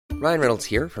Ryan Reynolds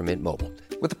here from Mint Mobile.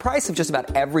 With the price of just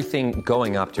about everything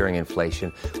going up during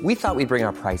inflation, we thought we'd bring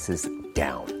our prices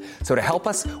down. So to help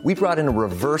us, we brought in a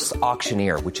reverse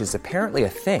auctioneer, which is apparently a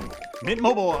thing. Mint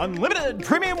Mobile Unlimited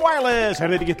Premium Wireless. How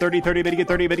to get 30, 30, bit to get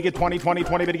 30, bit to get 20, 20,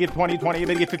 20, bit to get 20, 20,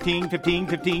 bit to get 15, 15,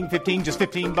 15, 15, just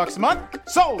 $15 a month?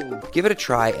 Sold! Give it a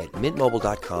try at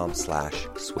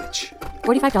mintmobile.com/switch.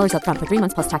 $45 up front for 3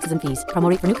 months plus taxes and fees. Promo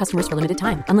rate for new customers for limited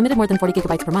time. Unlimited more than 40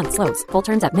 gigabytes per month. Slows full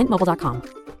terms at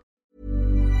mintmobile.com.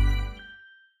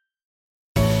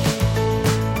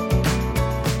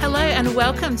 Hello and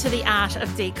welcome to the Art of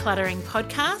Decluttering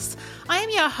podcast. I am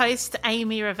your host,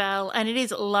 Amy Revell, and it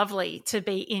is lovely to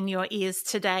be in your ears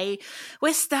today.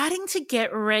 We're starting to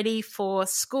get ready for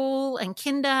school and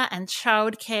kinder and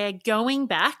childcare going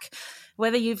back.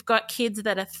 Whether you've got kids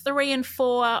that are 3 and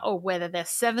 4 or whether they're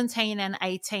 17 and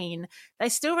 18, they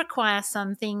still require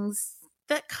some things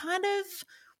that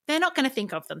they're not going to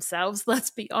think of themselves, let's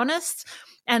be honest.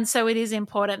 And so it is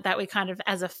important that we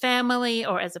as a family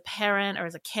or as a parent or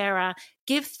as a carer,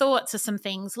 give thought to some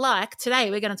things like today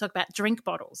we're going to talk about drink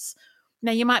bottles.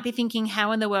 Now, you might be thinking,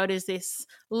 how in the world is this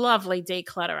lovely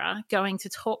declutterer going to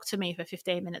talk to me for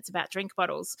 15 minutes about drink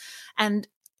bottles? And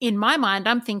in my mind,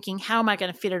 I'm thinking, how am I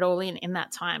going to fit it all in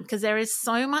that time? Because there is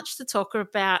so much to talk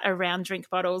about around drink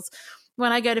bottles.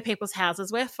 When I go to people's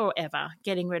houses, we're forever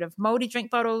getting rid of moldy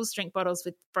drink bottles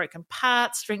with broken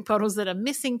parts, drink bottles that are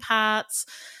missing parts.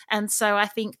 And so I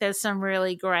think there's some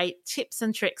really great tips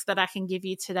and tricks that I can give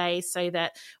you today so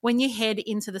that when you head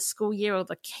into the school year or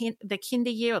the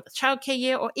kinder year or the childcare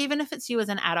year, or even if it's you as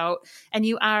an adult and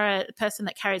you are a person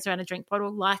that carries around a drink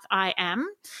bottle like I am,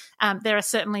 there are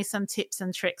certainly some tips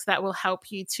and tricks that will help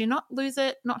you to not lose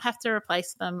it, not have to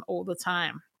replace them all the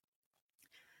time.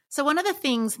 So one of the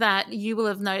things that you will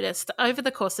have noticed over the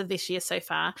course of this year so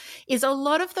far is a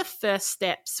lot of the first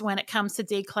steps when it comes to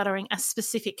decluttering a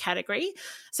specific category.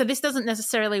 So this doesn't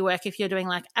necessarily work if you're doing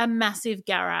like a massive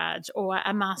garage or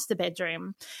a master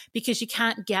bedroom because you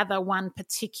can't gather one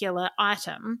particular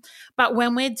item. But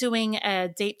when we're doing a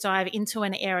deep dive into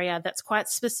an area that's quite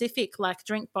specific like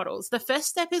drink bottles, the first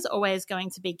step is always going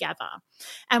to be gather.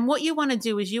 And what you want to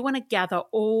do is you want to gather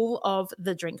all of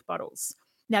the drink bottles.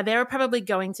 Now, there are probably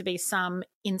going to be some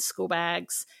in school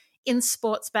bags, in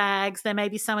sports bags. There may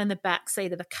be some in the back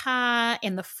seat of the car,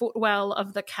 in the footwell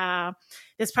of the car.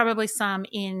 There's probably some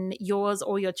in yours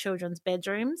or your children's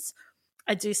bedrooms.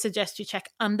 I do suggest you check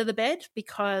under the bed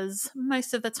because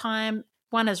most of the time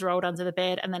one is rolled under the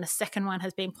bed and then a second one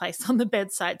has been placed on the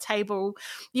bedside table.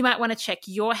 You might want to check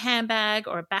your handbag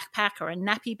or a backpack or a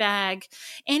nappy bag,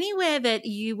 anywhere that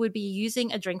you would be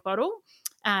using a drink bottle.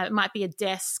 It might be a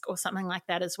desk or something like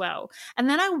that as well. And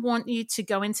then I want you to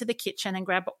go into the kitchen and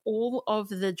grab all of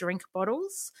the drink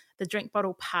bottles, the drink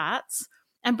bottle parts,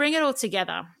 and bring it all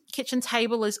together. Kitchen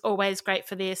table is always great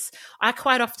for this. I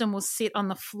quite often will sit on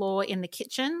the floor in the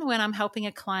kitchen when I'm helping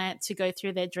a client to go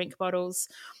through their drink bottles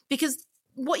because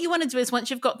what you want to do is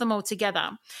once you've got them all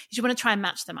together, is you want to try and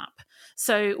match them up.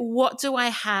 So what do I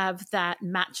have that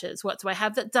matches? What do I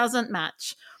have that doesn't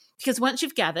match? Because once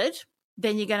you've gathered,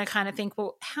 then you're going to think,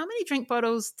 well, how many drink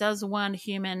bottles does one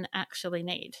human actually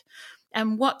need?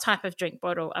 And what type of drink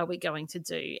bottle are we going to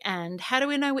do? And how do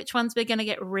we know which ones we're going to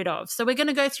get rid of? So we're going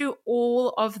to go through all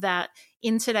of that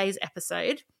in today's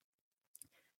episode.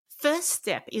 First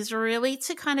step is really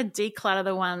to declutter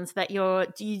the ones that you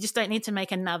just don't need to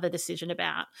make another decision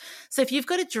about. So if you've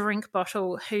got a drink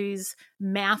bottle whose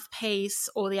mouthpiece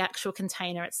or the actual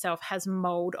container itself has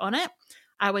mold on it,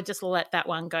 I would just let that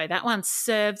one go. That one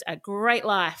served a great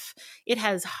life. It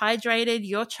has hydrated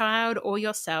your child or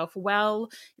yourself well.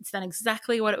 It's done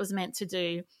exactly what it was meant to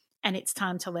do, and it's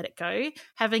time to let it go.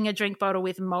 Having a drink bottle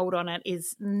with mold on it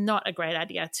is not a great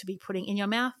idea to be putting in your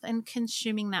mouth and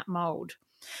consuming that mold.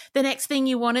 The next thing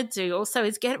you want to do also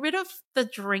is get rid of the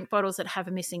drink bottles that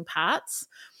have missing parts.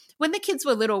 When the kids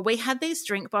were little, we had these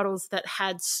drink bottles that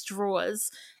had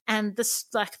straws and the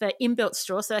inbuilt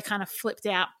straws, so they flipped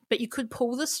out, but you could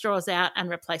pull the straws out and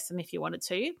replace them if you wanted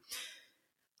to.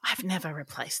 I've never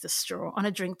replaced a straw on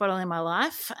a drink bottle in my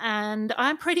life, and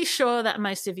I'm pretty sure that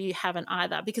most of you haven't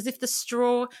either, because if the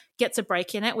straw gets a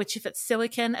break in it, which if it's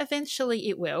silicone, eventually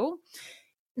it will,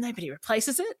 nobody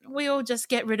replaces it. We all just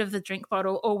get rid of the drink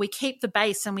bottle, or we keep the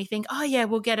base and we think, oh yeah,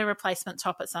 we'll get a replacement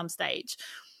top at some stage.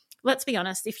 Let's be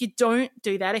honest, if you don't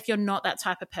do that, if you're not that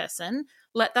type of person,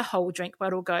 let the whole drink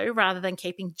bottle go rather than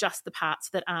keeping just the parts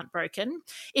that aren't broken.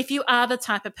 If you are the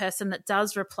type of person that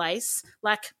does replace,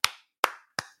 like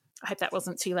I hope that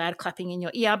wasn't too loud clapping in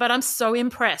your ear, but I'm so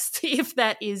impressed if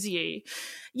that is you.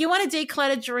 You want to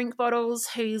declutter drink bottles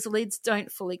whose lids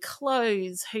don't fully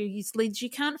close, whose lids you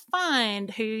can't find,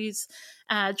 whose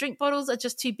drink bottles are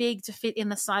just too big to fit in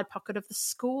the side pocket of the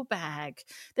school bag.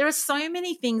 There are so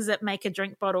many things that make a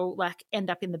drink bottle like end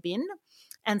up in the bin.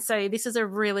 And so this is a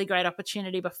really great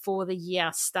opportunity before the year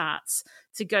starts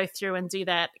to go through and do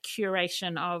that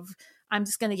curation of, I'm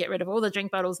just going to get rid of all the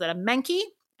drink bottles that are manky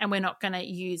and we're not going to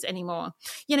use anymore.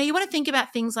 You know, you want to think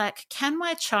about things like, can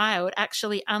my child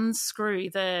actually unscrew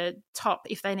the top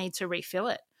if they need to refill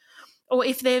it? Or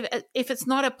if it's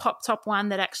not a pop top one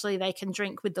that actually they can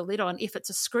drink with the lid on, if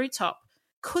it's a screw top,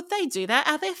 could they do that?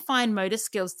 Are their fine motor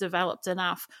skills developed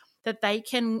enough that they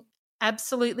can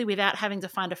absolutely, without having to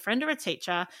find a friend or a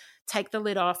teacher, take the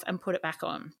lid off and put it back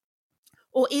on?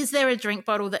 Or is there a drink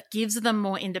bottle that gives them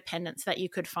more independence that you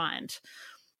could find?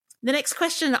 The next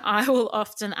question I will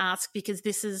often ask, because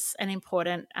this is an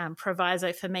important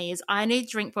proviso for me, is I need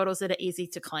drink bottles that are easy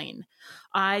to clean.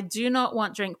 I do not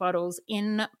want drink bottles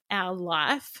in our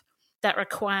life that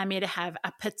require me to have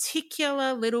a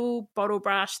particular little bottle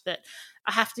brush that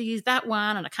I have to use that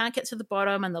one and I can't get to the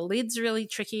bottom and the lid's really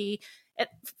tricky.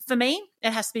 For me,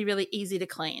 it has to be really easy to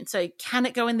clean. So can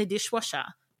it go in the dishwasher?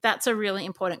 That's a really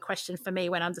important question for me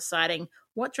when I'm deciding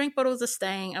what drink bottles are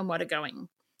staying and what are going.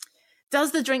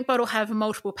 Does the drink bottle have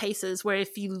multiple pieces where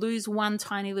if you lose one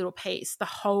tiny little piece, the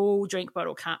whole drink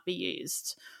bottle can't be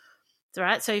used?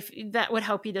 Right? So that would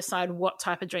help you decide what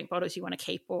type of drink bottles you want to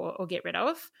keep or get rid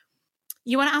of.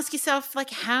 You want to ask yourself,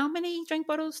 like, how many drink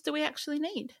bottles do we actually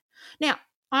need? Now,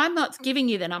 I'm not giving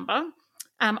you the number.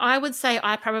 I would say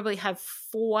I probably have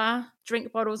 4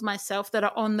 drink bottles myself that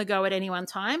are on the go at any one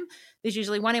time. There's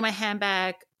usually one in my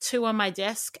handbag, 2 on my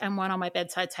desk, and 1 on my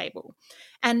bedside table.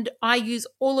 And I use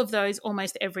all of those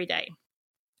almost every day.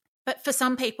 But for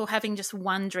some people, having just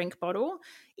 1 drink bottle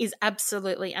is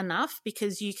absolutely enough,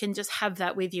 because you can just have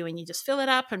that with you and you just fill it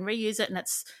up and reuse it, and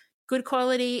it's good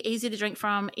quality, easy to drink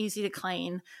from, easy to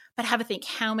clean. But have a think,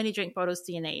 how many drink bottles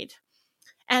do you need?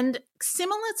 And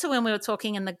similar to when we were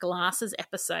talking in the glasses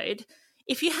episode,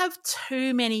 if you have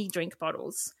too many drink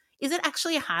bottles, is it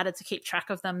actually harder to keep track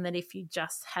of them than if you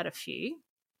just had a few?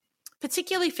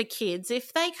 Particularly for kids,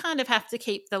 if they kind of have to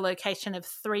keep the location of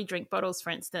 3 drink bottles, for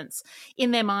instance,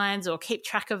 in their minds or keep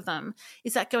track of them,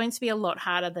 is that going to be a lot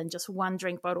harder than just 1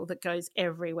 drink bottle that goes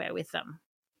everywhere with them?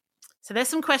 So there's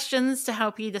some questions to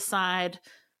help you decide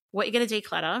what you're going to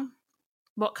declutter,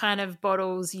 what kind of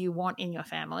bottles you want in your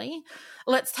family.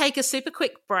 Let's take a super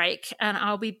quick break and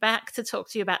I'll be back to talk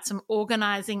to you about some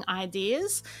organising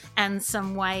ideas and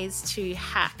some ways to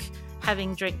hack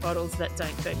having drink bottles that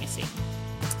don't go missing.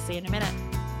 See you in a minute.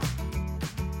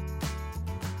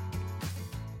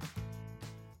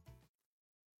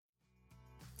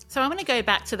 So I'm going to go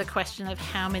back to the question of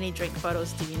how many drink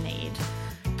bottles do you need?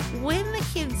 When the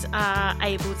kids are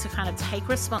able to kind of take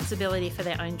responsibility for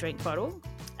their own drink bottle,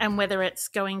 and whether it's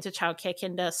going to childcare,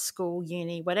 kinder, school,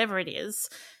 uni, whatever it is,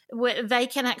 they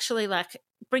can actually like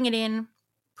bring it in,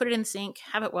 put it in the sink,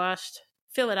 have it washed,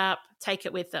 fill it up, take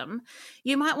it with them.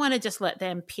 You might want to just let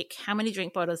them pick how many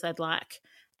drink bottles they'd like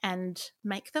and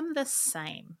make them the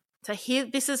same. So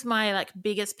this is my like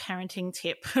biggest parenting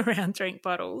tip around drink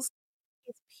bottles,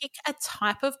 is pick a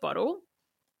type of bottle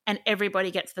and everybody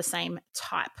gets the same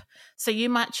type. So you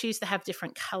might choose to have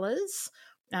different colours.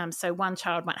 So one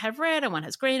child might have red and one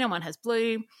has green and one has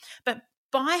blue. But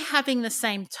by having the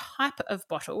same type of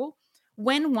bottle,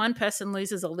 when one person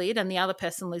loses a lid and the other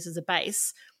person loses a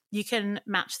base, you can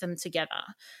match them together.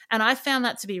 And I found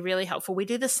that to be really helpful. We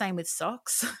do the same with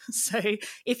socks. So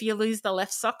if you lose the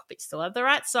left sock but you still have the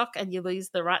right sock and you lose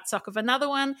the right sock of another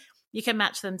one, you can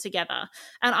match them together.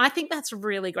 And I think that's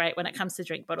really great when it comes to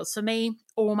drink bottles. For me,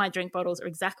 all my drink bottles are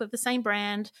exactly the same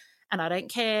brand. And I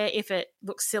don't care if it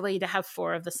looks silly to have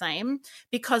 4 of the same,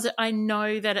 because I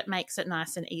know that it makes it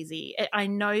nice and easy. I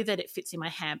know that it fits in my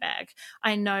handbag.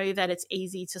 I know that it's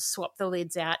easy to swap the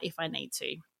lids out if I need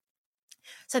to.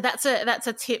 So that's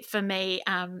a tip for me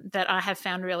that I have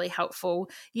found really helpful.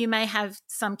 You may have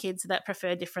some kids that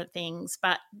prefer different things,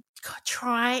 but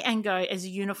try and go as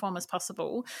uniform as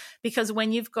possible, because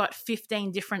when you've got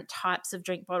 15 different types of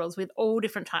drink bottles with all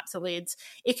different types of lids,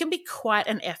 it can be quite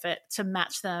an effort to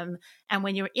match them. And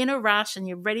when you're in a rush and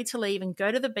you're ready to leave and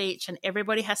go to the beach and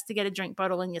everybody has to get a drink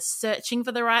bottle and you're searching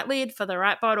for the right lid, for the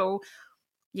right bottle,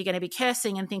 you're going to be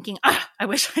cursing and thinking, I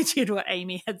wish I did what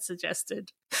Amy had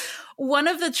suggested. One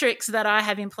of the tricks that I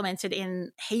have implemented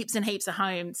in heaps and heaps of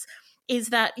homes is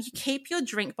that you keep your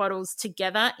drink bottles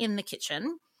together in the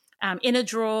kitchen, in a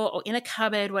drawer or in a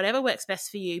cupboard, whatever works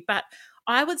best for you. But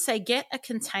I would say get a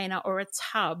container or a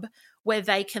tub where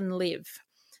they can live.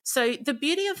 So the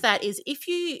beauty of that is if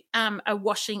you are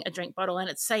washing a drink bottle and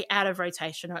it's, say, out of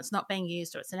rotation or it's not being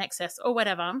used or it's in excess or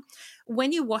whatever,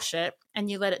 when you wash it and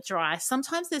you let it dry,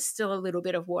 sometimes there's still a little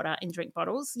bit of water in drink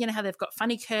bottles. You know how they've got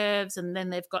funny curves and then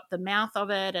they've got the mouth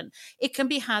of it, and it can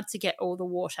be hard to get all the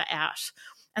water out.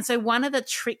 And so one of the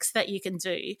tricks that you can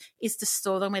do is to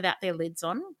store them without their lids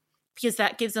on, because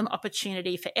that gives them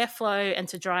opportunity for airflow and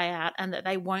to dry out, and that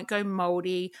they won't go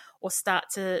moldy or start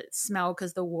to smell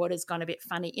because the water's gone a bit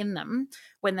funny in them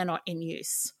when they're not in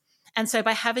use. And so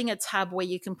by having a tub where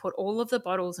you can put all of the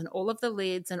bottles and all of the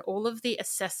lids and all of the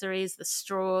accessories, the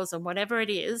straws and whatever it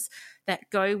is that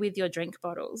go with your drink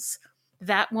bottles,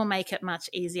 that will make it much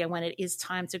easier when it is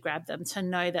time to grab them, to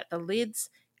know that the lids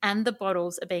and the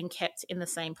bottles are being kept in the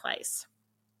same place.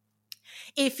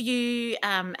 If you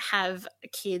have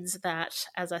kids that,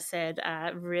 as I said,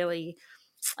 are really,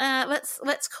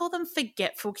 let's call them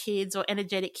forgetful kids or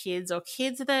energetic kids, or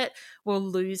kids that will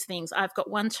lose things. I've got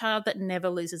one child that never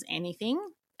loses anything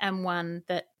and one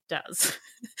that does.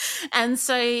 And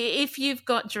so if you've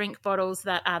got drink bottles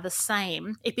that are the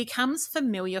same, it becomes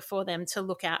familiar for them to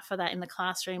look out for that in the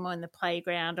classroom or in the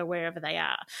playground or wherever they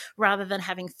are, rather than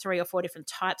having 3 or 4 different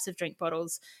types of drink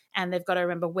bottles and they've got to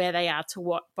remember where they are to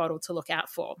what bottle to look out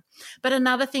for. But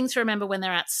another thing to remember when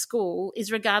they're at school is,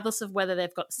 regardless of whether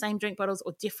they've got the same drink bottles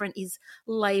or different, is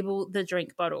label the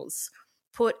drink bottles.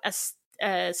 Put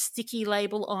a sticky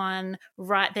label on,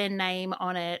 write their name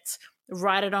on it,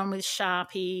 write it on with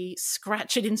Sharpie,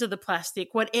 scratch it into the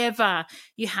plastic, whatever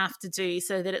you have to do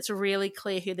so that it's really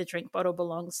clear who the drink bottle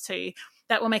belongs to.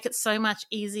 That will make it so much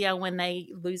easier when they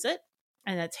lose it,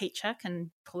 and a teacher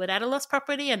can pull it out of lost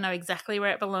property and know exactly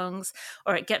where it belongs,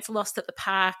 or it gets lost at the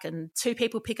park and 2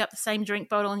 people pick up the same drink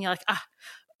bottle and you're like,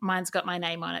 mine's got my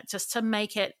name on it, just to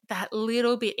make it that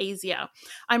little bit easier.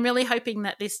 I'm really hoping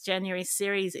that this January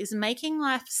series is making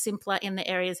life simpler in the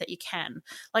areas that you can.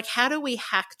 Like, how do we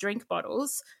hack drink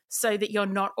bottles so that you're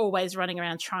not always running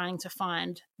around trying to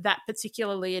find that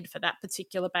particular lid for that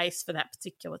particular base for that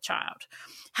particular child?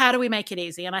 How do we make it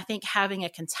easy? And I think having a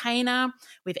container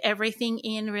with everything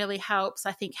in really helps.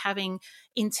 I think having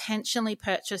intentionally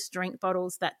purchased drink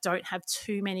bottles that don't have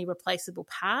too many replaceable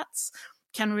parts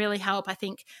can really help. I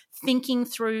think thinking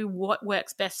through what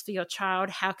works best for your child,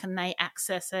 how can they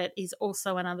access it, is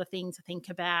also another thing to think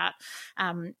about.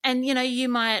 And, you know, you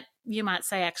might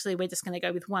say, actually, we're just going to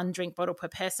go with 1 drink bottle per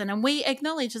person. And we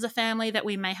acknowledge as a family that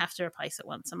we may have to replace it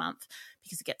once a month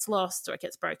because it gets lost or it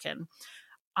gets broken.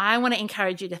 I want to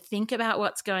encourage you to think about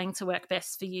what's going to work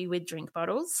best for you with drink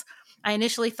bottles. I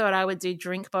initially thought I would do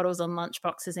drink bottles on lunch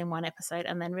boxes in one episode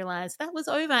and then realized that was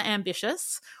over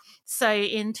ambitious. So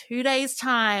in 2 days'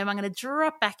 time, I'm going to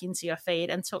drop back into your feed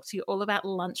and talk to you all about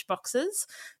lunch boxes,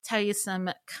 tell you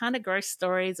some kind of gross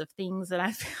stories of things that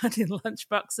I found in lunch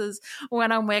boxes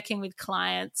when I'm working with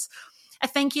clients. A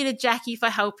thank you to Jackie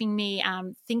for helping me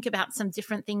think about some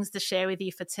different things to share with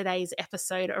you for today's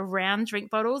episode around drink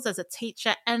bottles as a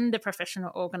teacher and a professional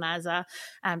organizer.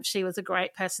 She was a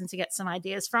great person to get some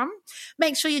ideas from.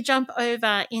 Make sure you jump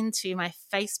over into my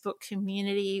Facebook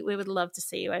community. We would love to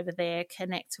see you over there.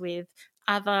 Connect with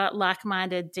other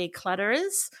like-minded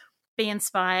declutterers. Be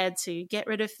inspired to get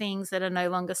rid of things that are no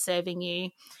longer serving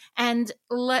you. And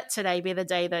let today be the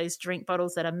day those drink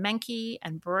bottles that are manky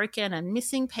and broken and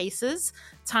missing pieces,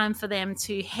 time for them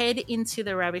to head into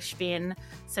the rubbish bin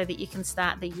so that you can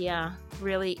start the year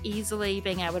really easily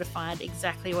being able to find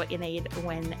exactly what you need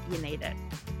when you need it.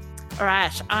 All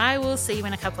right, I will see you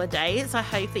in a couple of days. I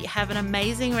hope that you have an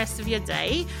amazing rest of your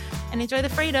day and enjoy the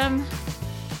freedom.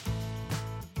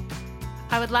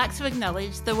 I would like to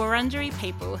acknowledge the Wurundjeri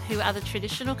people, who are the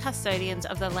traditional custodians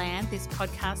of the land this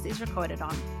podcast is recorded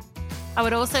on. I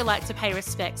would also like to pay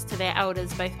respects to their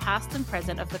elders, both past and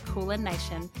present, of the Kulin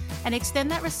Nation, and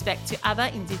extend that respect to other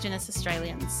Indigenous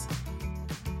Australians.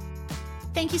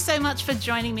 Thank you so much for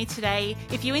joining me today.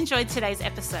 If you enjoyed today's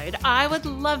episode, I would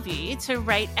love you to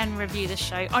rate and review the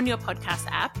show on your podcast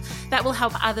app. That will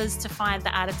help others to find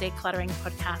the Art of Decluttering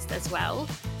podcast as well.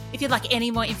 If you'd like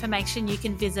any more information, you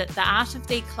can visit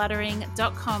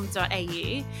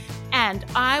theartofdecluttering.com.au, and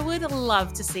I would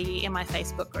love to see you in my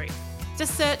Facebook group.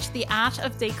 Just search the Art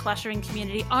of Decluttering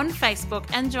community on Facebook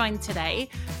and join today.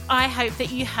 I hope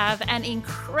that you have an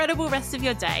incredible rest of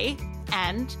your day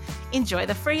and enjoy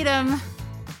the freedom.